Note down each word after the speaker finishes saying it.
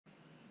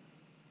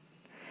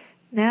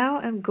Now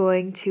I'm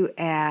going to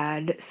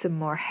add some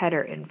more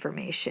header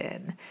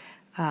information,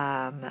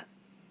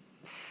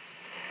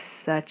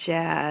 such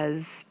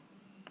as,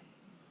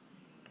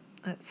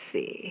 let's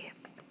see,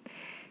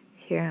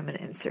 here I'm going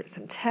to insert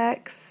some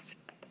text,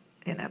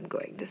 and I'm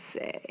going to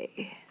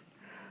say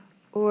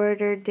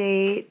order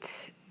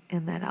date,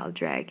 and then I'll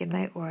drag in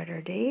my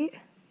order date.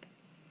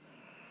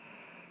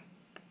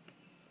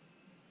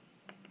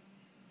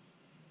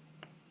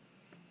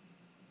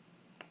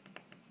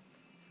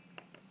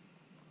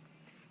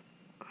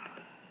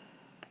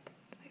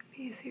 Might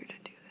be easier to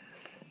do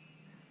this.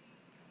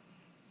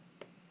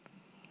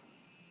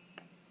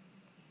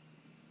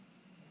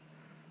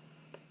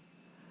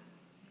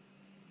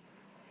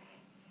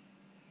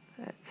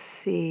 Let's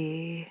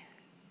see.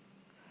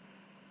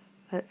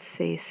 Let's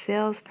say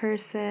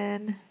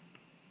salesperson.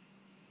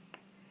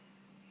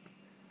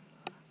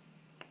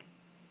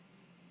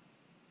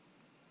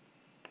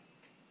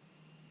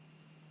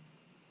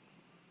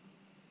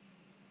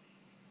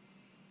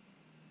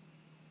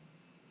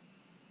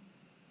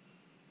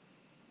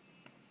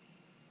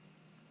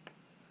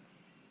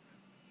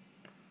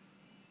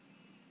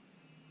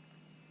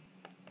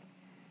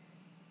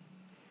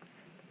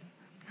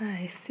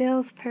 My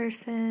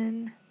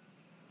salesperson.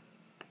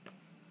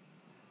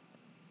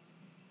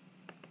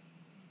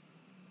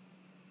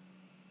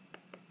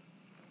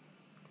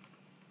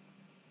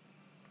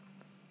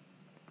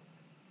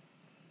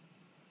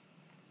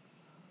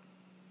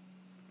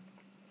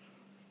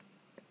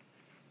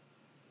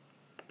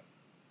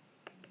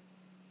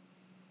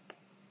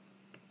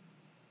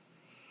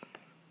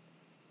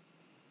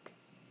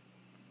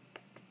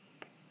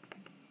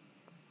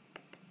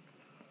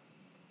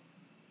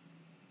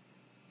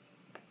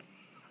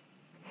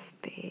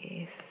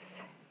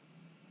 Space.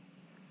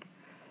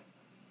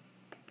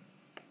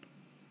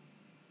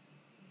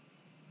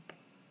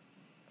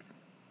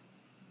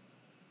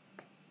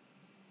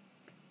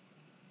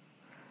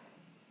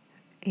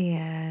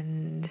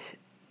 And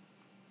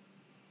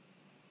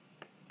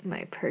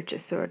my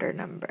purchase order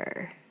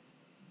number.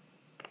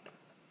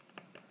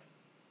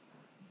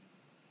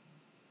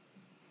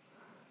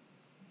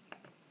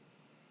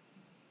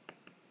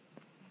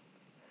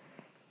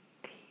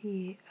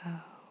 PO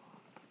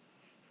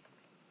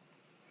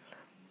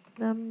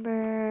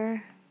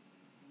number.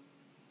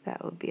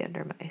 That will be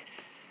under my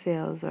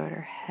sales order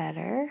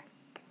header.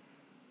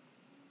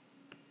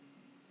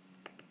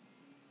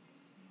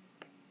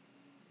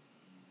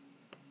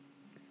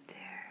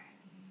 There.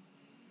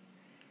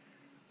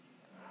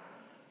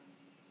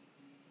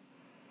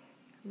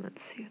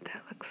 Let's see what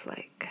that looks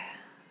like.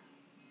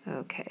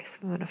 Okay, so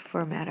I'm going to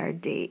format our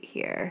date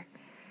here.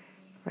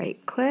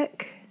 Right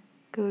click,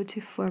 go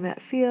to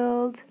format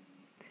field,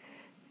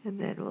 and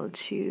then we'll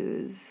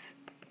choose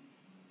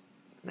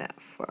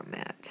that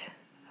format.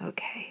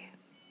 Okay.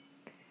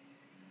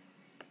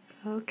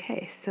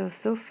 Okay,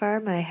 so far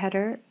my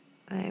header,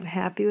 I'm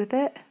happy with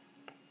it.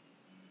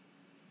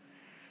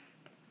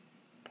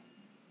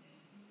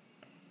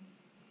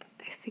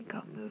 I think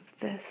I'll move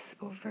this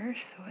over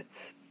so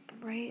it's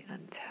right on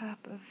top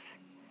of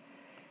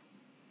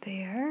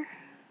there.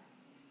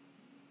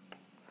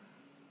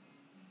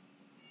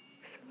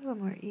 It's a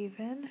little more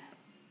even.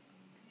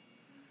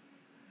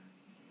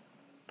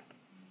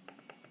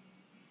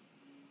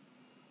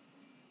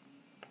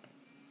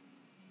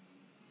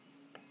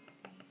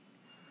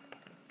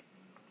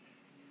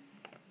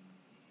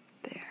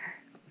 There.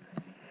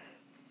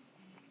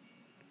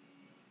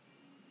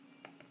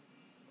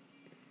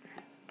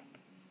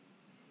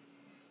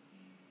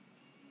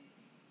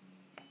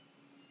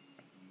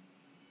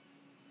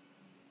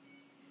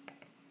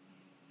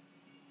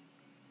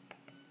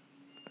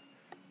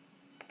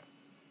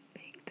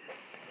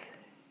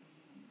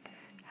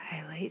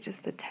 Highlight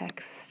just the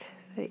text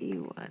that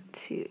you want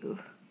to,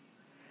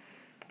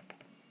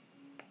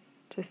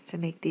 just to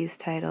make these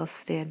titles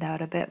stand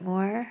out a bit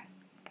more.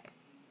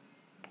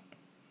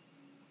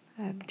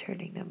 I'm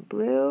turning them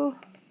blue.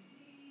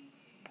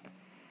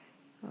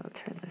 I'll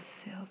turn the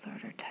sales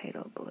order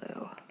title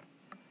blue.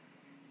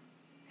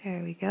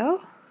 There we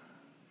go.